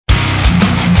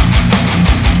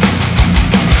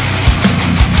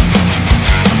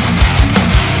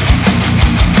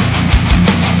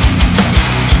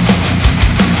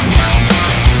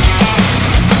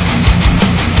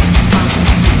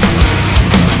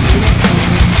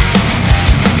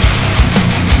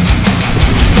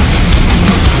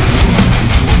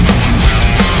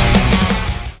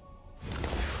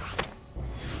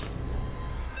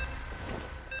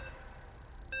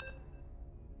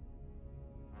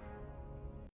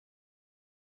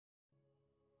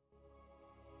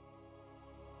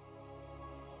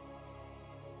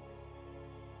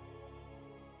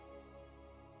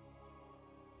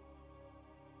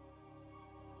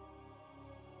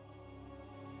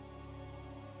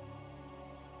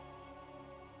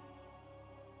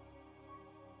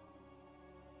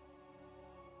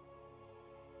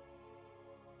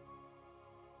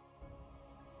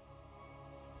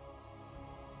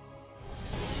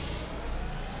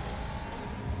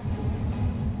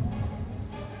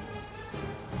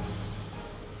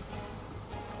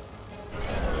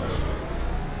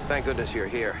Thank goodness you're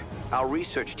here. Our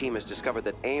research team has discovered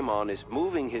that Amon is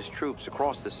moving his troops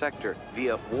across the sector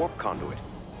via warp conduit.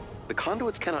 The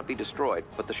conduits cannot be destroyed,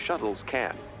 but the shuttles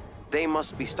can. They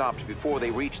must be stopped before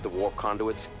they reach the warp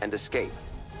conduits and escape.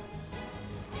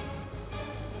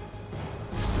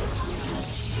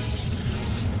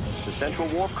 The central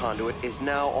warp conduit is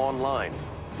now online.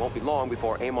 Won't be long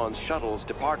before Amon's shuttles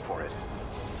depart for it.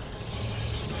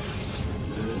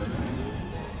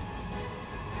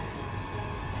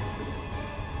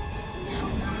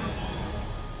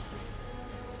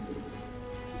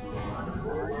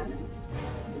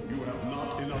 You have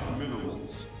not enough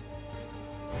minerals.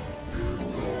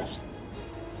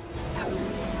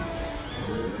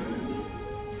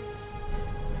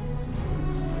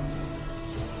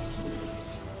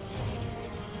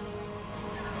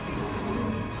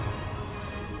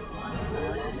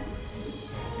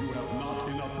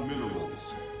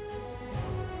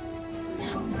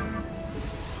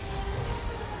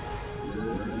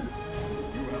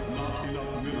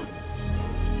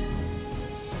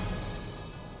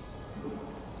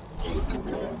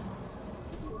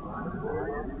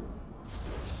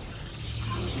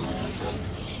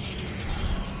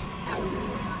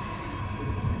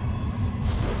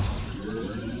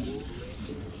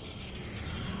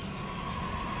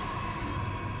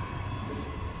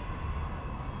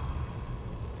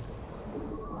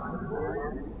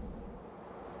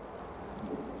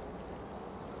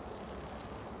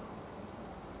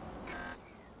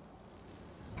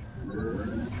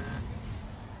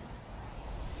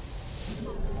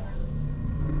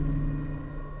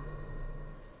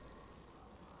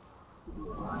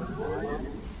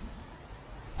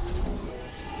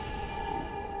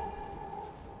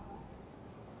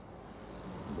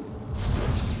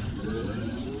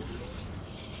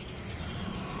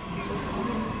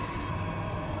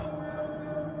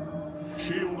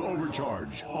 Shield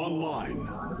overcharge online.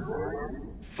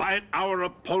 Fight our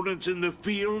opponents in the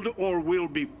field, or we'll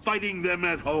be fighting them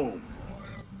at home.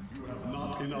 You have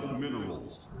not enough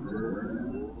minerals.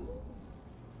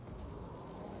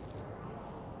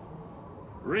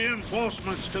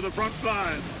 Reinforcements to the front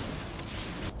line.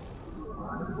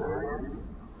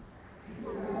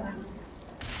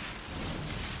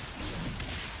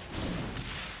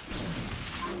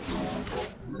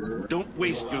 Don't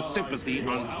waste your sympathy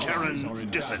on Terran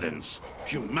dissidents.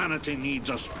 Humanity needs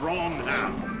a strong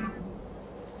hand.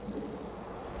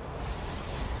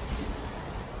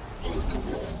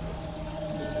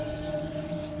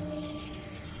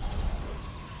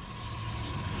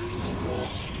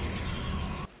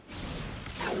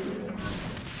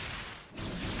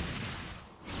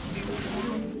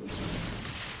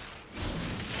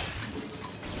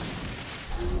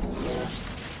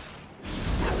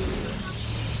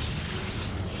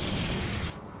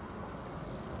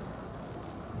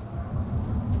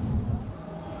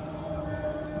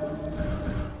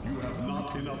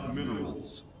 Enough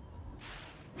minerals.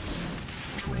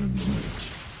 Transmit.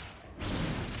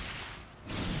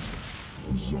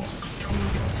 Zoc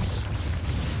Targas.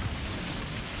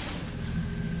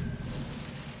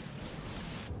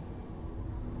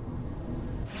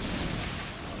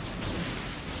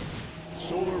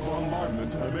 Solar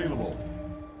bombardment available.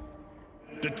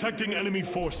 Detecting enemy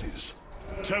forces.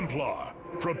 Templar,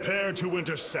 prepare to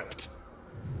intercept.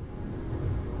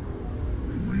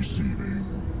 Receiving.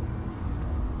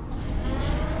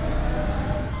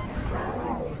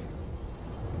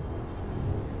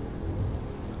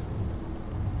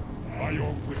 By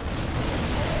your will.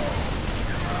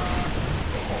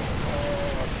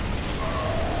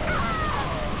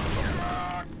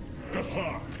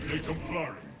 Cassar, de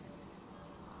Templari.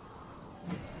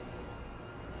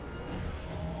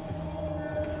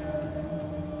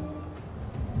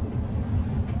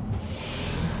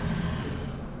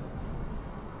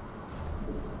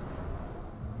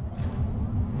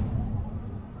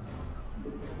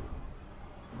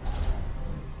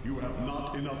 You have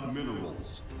not enough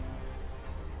minerals.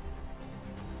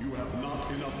 You have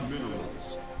not enough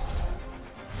minerals.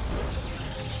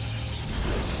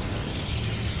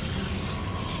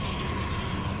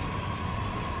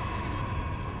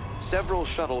 Several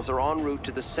shuttles are en route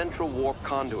to the central warp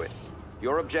conduit.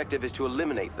 Your objective is to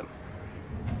eliminate them.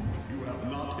 You have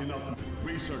not enough.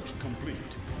 Research complete.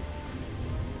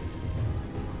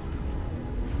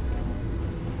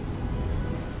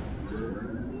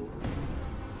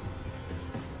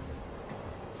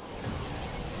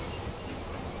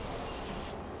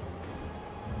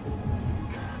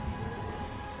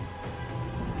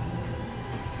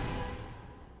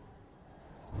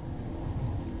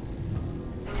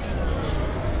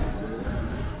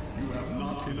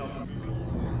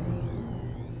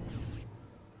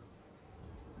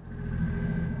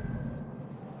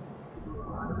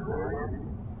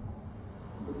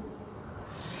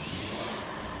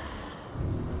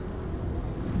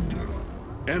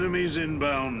 Enemies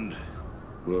inbound.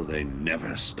 Will they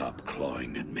never stop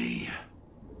clawing at me?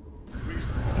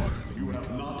 You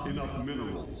have not enough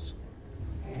minerals.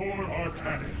 For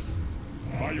Artanis,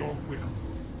 by your will,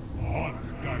 honor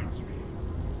guides me.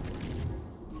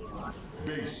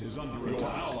 Base is under attack. Your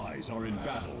allies are in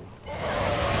battle.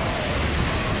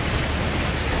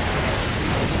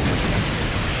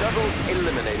 Shuttles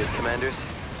eliminated, Commanders.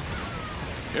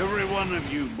 Every one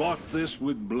of you bought this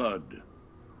with blood.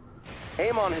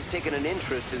 Amon has taken an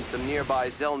interest in some nearby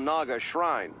Zelnaga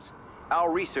shrines. Our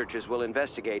researchers will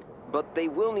investigate, but they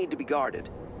will need to be guarded.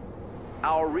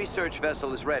 Our research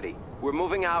vessel is ready. We're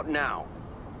moving out now.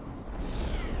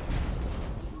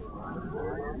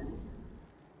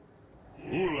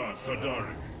 Ula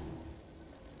Sadari.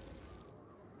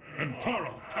 And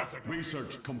Taro Tassak.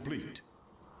 Research complete.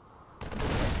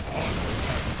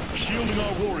 Shielding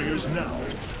our warriors now.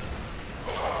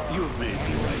 You've made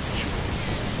the right choice.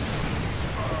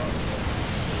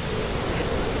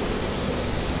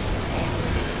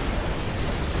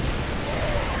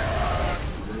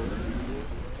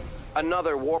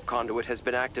 Another warp conduit has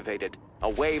been activated. A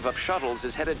wave of shuttles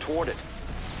is headed toward it.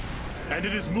 And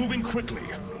it is moving quickly.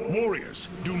 Warriors,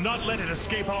 do not let it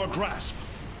escape our grasp.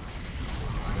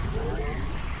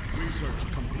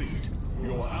 Research complete.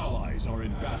 Your allies are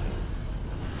in battle.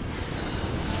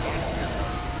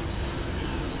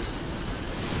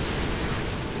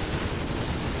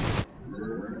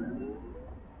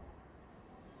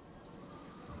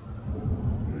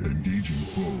 Engaging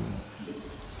foe.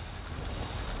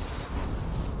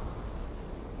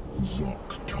 Zok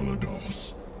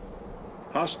Kalados.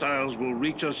 Hostiles will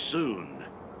reach us soon.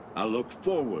 I look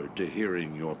forward to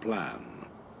hearing your plan.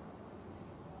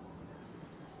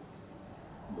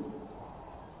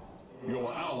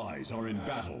 Your allies are in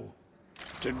battle.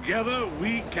 Together,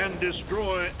 we can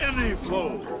destroy any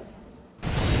foe.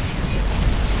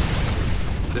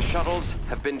 The shuttles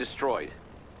have been destroyed.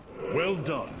 Well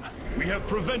done. We have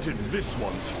prevented this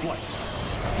one's flight.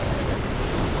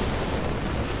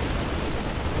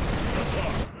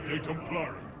 Kassar de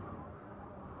Templari.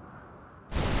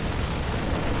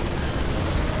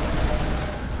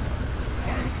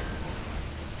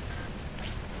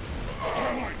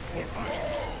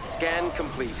 Scan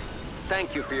complete.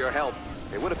 Thank you for your help.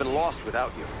 They would have been lost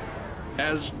without you.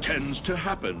 As tends to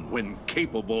happen when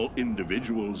capable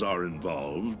individuals are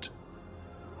involved.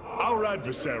 Our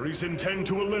adversaries intend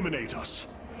to eliminate us.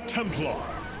 Templar,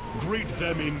 greet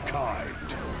them in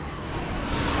kind.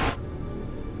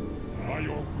 By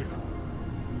your will.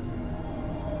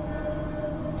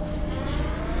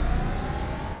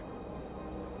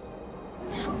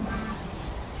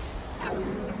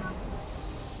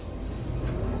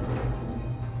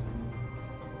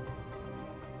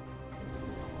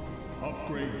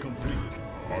 Upgrade complete.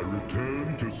 I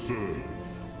return to serve.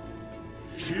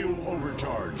 Shield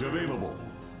overcharge available.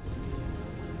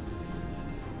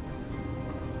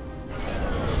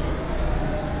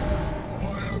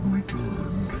 I have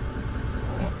returned.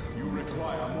 You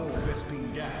require more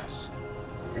Vespine gas.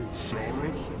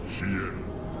 Osiris Shien.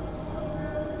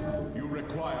 You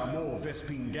require more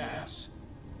Vespine gas.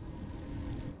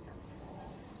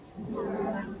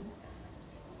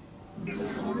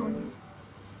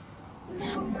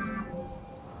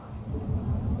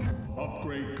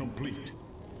 Upgrade complete.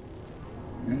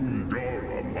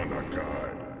 Undara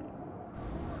Manakai.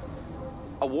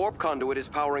 A warp conduit is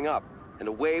powering up, and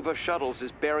a wave of shuttles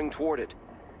is bearing toward it.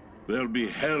 There'll be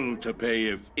hell to pay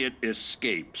if it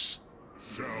escapes.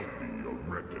 Shall be a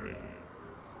reckoning.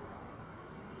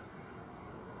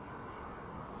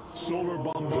 Solar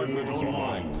bombardment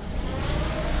online.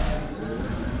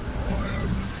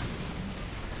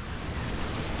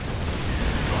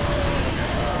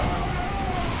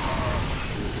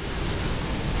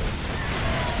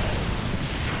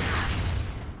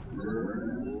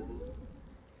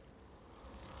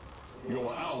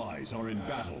 Your allies are in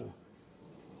battle.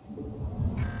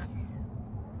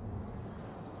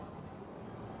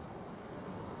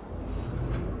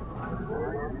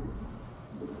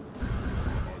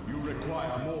 You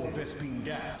require more Vespine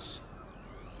gas.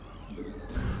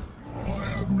 I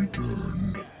have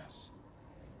returned.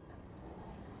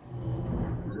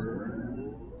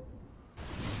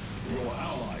 Your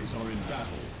allies are in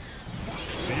battle.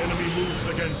 The enemy moves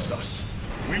against us.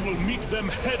 We will meet them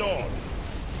head on.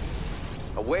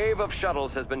 A wave of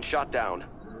shuttles has been shot down.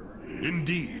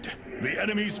 Indeed, the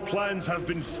enemy's plans have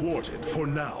been thwarted for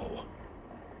now.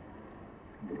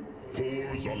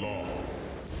 Pause alarm.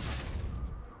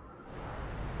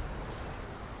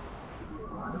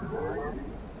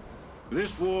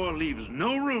 This war leaves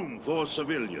no room for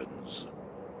civilians.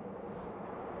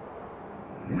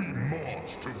 We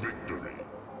march to victory.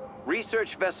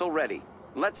 Research vessel ready.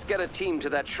 Let's get a team to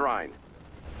that shrine.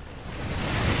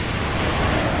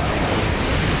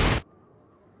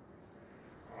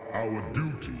 Our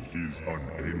duty is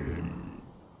unending.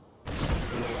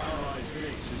 Your allies'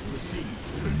 base is besieged.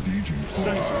 Engaging.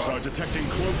 Sensors are detecting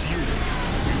cloaked units.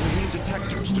 We will need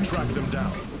detectors to track them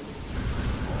down.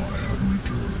 I have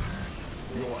returned.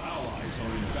 Your allies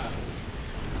are in battle.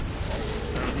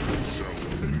 Cannon shall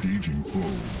engaging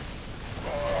foe.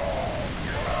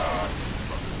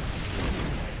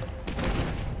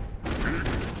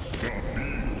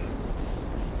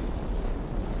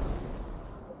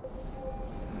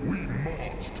 We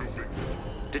march to victory.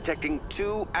 Detecting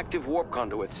 2 active warp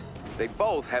conduits. They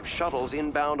both have shuttles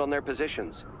inbound on their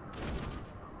positions.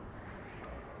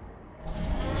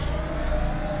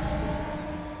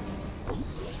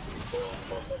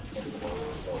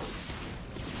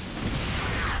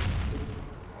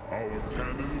 Our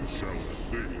cannon shall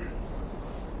sing.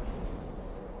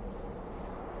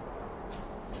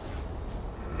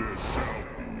 There shall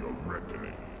be a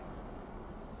reckoning.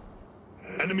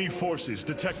 Enemy forces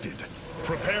detected.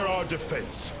 Prepare our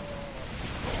defense.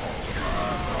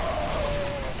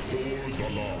 Doors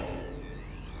alarm.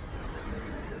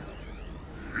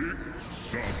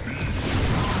 Ipsabe.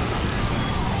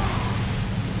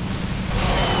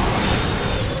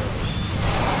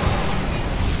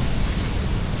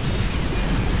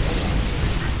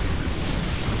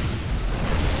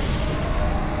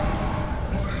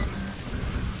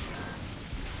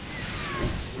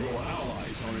 Your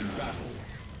allies are in battle.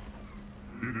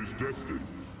 It is destined.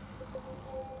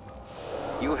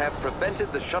 You have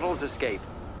prevented the shuttle's escape.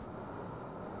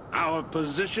 Our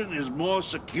position is more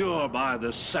secure by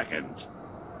the second.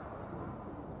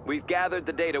 We've gathered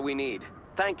the data we need.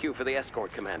 Thank you for the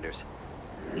escort, commanders.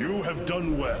 You have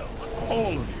done well,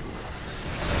 all of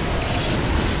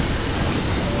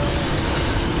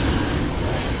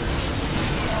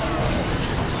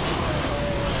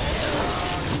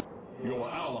you. Your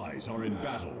allies are in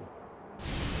battle.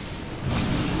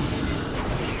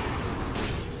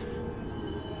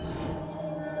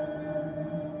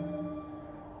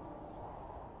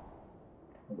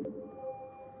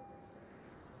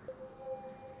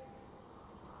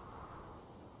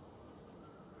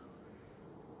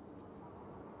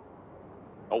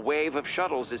 A wave of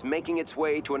shuttles is making its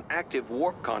way to an active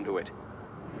warp conduit.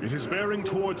 It is bearing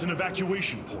towards an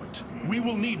evacuation point. We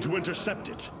will need to intercept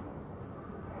it.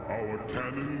 Our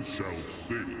cannon shall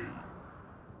sing.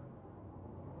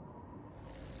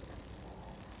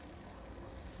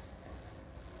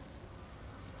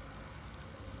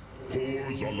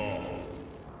 Doors alarm.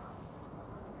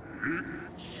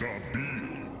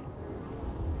 Ipsabe.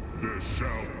 There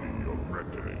shall be a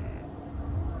reckoning.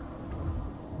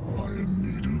 I am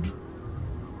needed.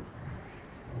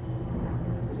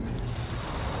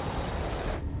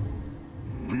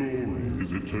 Glory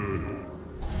is eternal.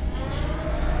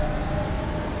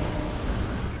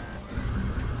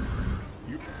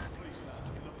 You can place that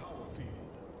in a power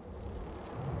field.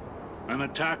 An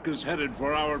attack is headed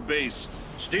for our base.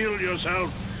 Steel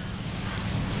yourself.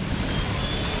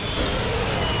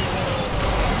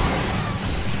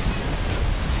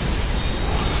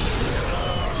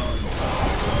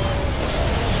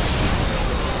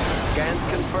 Scans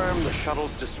confirm the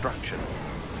shuttle's destruction.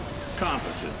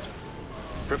 Competent.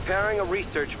 Preparing a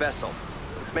research vessel.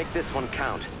 Let's make this one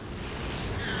count.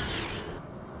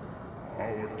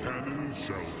 Our cannon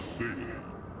shall sing.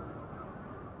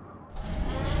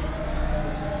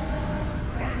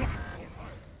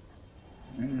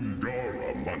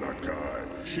 Ungara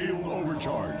Manakai. Shield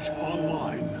overcharge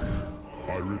online.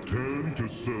 I return to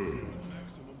serve.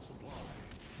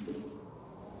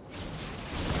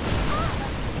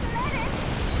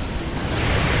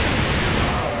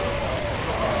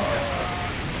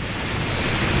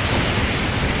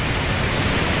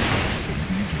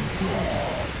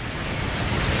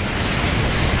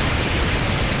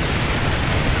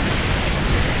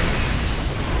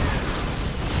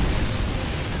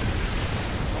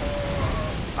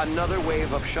 Another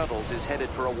wave of shuttles is headed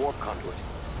for a warp conduit.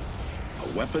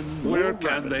 A weapon. Where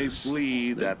can they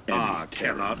flee that I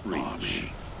cannot reach?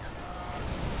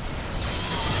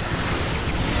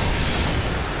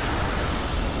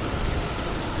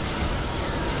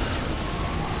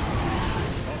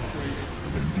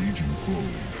 Engaging foe.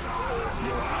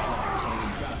 Your allies are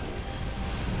in battle.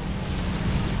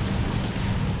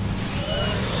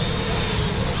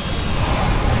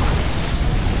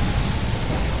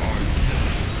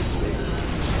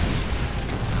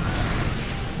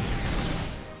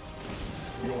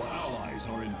 Your allies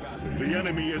are in battle. The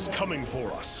enemy is coming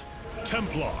for us.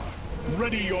 Templar,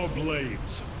 Ready your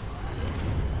blades.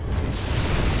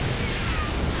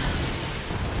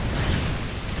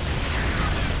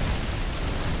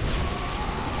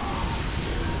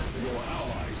 Your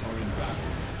allies are in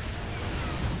battle.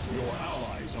 Your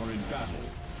allies are in battle.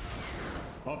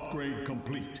 Upgrade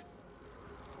complete.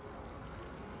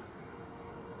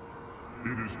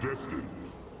 It is destined.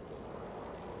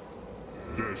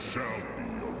 There shall be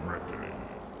a reckoning.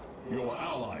 Your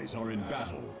allies are in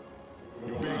battle.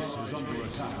 Your base is under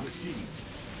attack.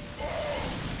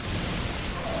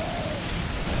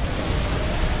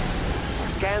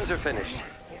 Scans are finished.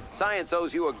 Science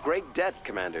owes you a great debt,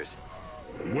 Commanders.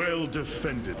 Well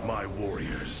defended, my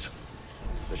warriors.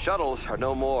 The shuttles are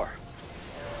no more.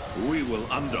 We will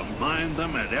undermine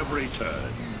them at every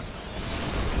turn.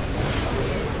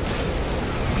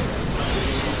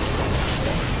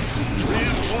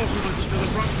 Reinforcements to the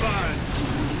front line.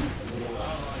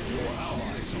 Your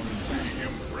allies are in battle.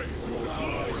 Your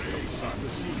allies' base is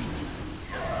besieged.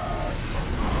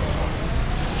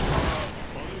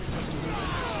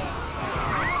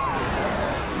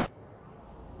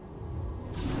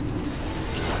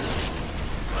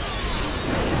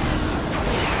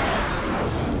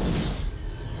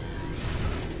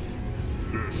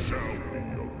 There shall be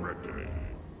a reckoning.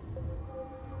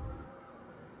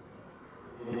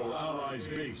 Your allies'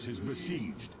 base is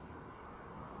besieged.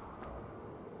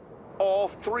 All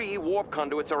 3 warp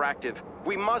conduits are active.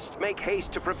 We must make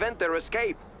haste to prevent their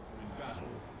escape.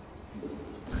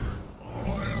 I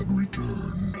have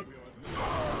returned.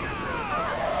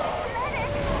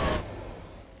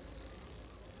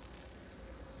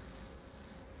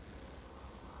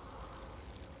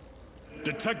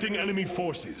 Detecting enemy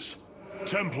forces.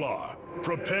 Templar,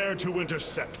 prepare to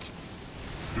intercept.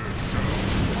 I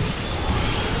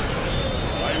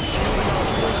am shielding our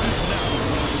forces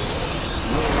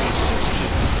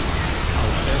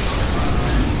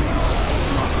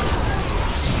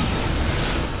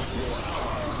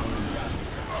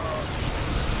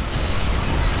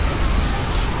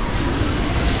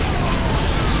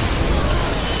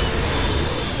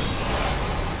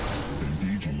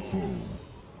Engaging foe.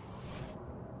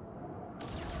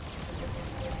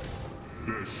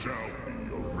 There shall be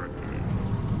a reckoning.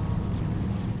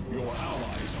 Your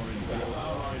allies are in battle. Your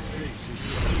allies' base is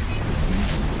besieged.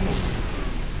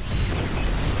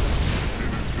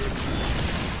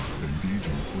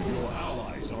 Engaging foe. Your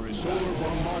allies are in solar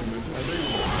bombardment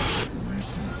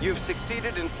available. You've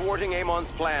succeeded in thwarting Amon's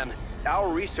plan. Our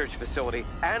research facility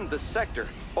and the sector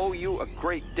owe you a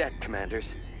great debt, Commanders.